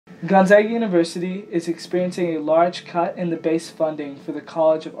Gonzaga University is experiencing a large cut in the base funding for the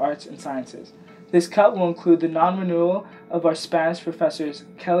College of Arts and Sciences. This cut will include the non-renewal of our Spanish professor's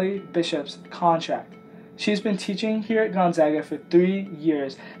Kelly Bishop's contract. She's been teaching here at Gonzaga for 3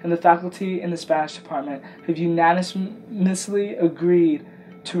 years, and the faculty in the Spanish department have unanimously agreed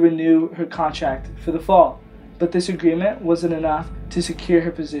to renew her contract for the fall. But this agreement wasn't enough to secure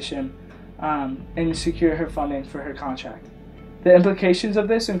her position and secure her funding for her contract. The implications of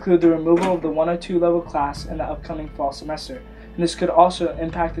this include the removal of the 102 level class in the upcoming fall semester, and this could also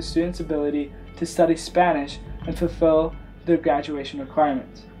impact the students' ability to study Spanish and fulfill their graduation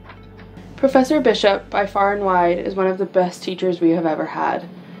requirements. Professor Bishop, by far and wide, is one of the best teachers we have ever had.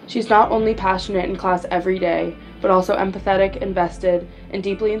 She's not only passionate in class every day, but also empathetic, invested, and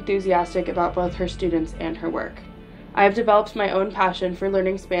deeply enthusiastic about both her students and her work. I have developed my own passion for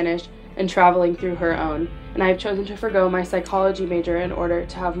learning Spanish and traveling through her own, and I have chosen to forgo my psychology major in order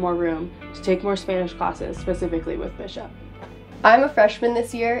to have more room to take more Spanish classes, specifically with Bishop. I'm a freshman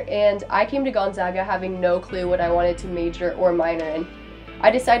this year, and I came to Gonzaga having no clue what I wanted to major or minor in.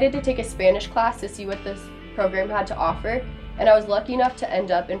 I decided to take a Spanish class to see what this program had to offer, and I was lucky enough to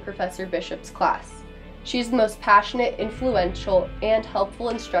end up in Professor Bishop's class. She's the most passionate, influential, and helpful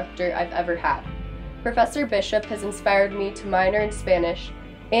instructor I've ever had. Professor Bishop has inspired me to minor in Spanish,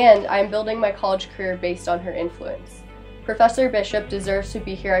 and I am building my college career based on her influence. Professor Bishop deserves to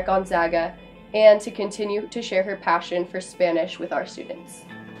be here at Gonzaga and to continue to share her passion for Spanish with our students.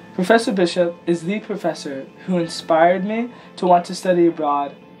 Professor Bishop is the professor who inspired me to want to study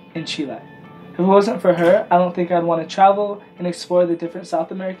abroad in Chile. If it wasn't for her, I don't think I'd want to travel and explore the different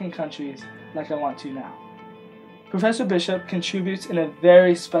South American countries like I want to now. Professor Bishop contributes in a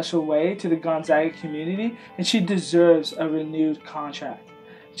very special way to the Gonzaga community, and she deserves a renewed contract.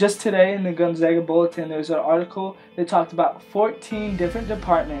 Just today in the Gonzaga Bulletin, there was an article that talked about 14 different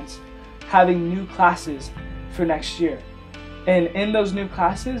departments having new classes for next year. And in those new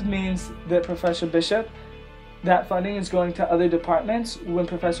classes means that Professor Bishop, that funding is going to other departments when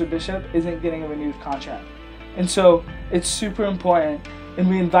Professor Bishop isn't getting a renewed contract. And so it's super important, and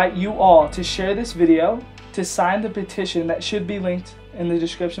we invite you all to share this video, to sign the petition that should be linked in the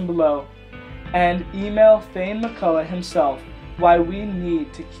description below, and email Thane McCullough himself why we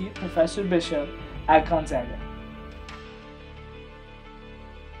need to keep Professor Bishop at Gonzaga.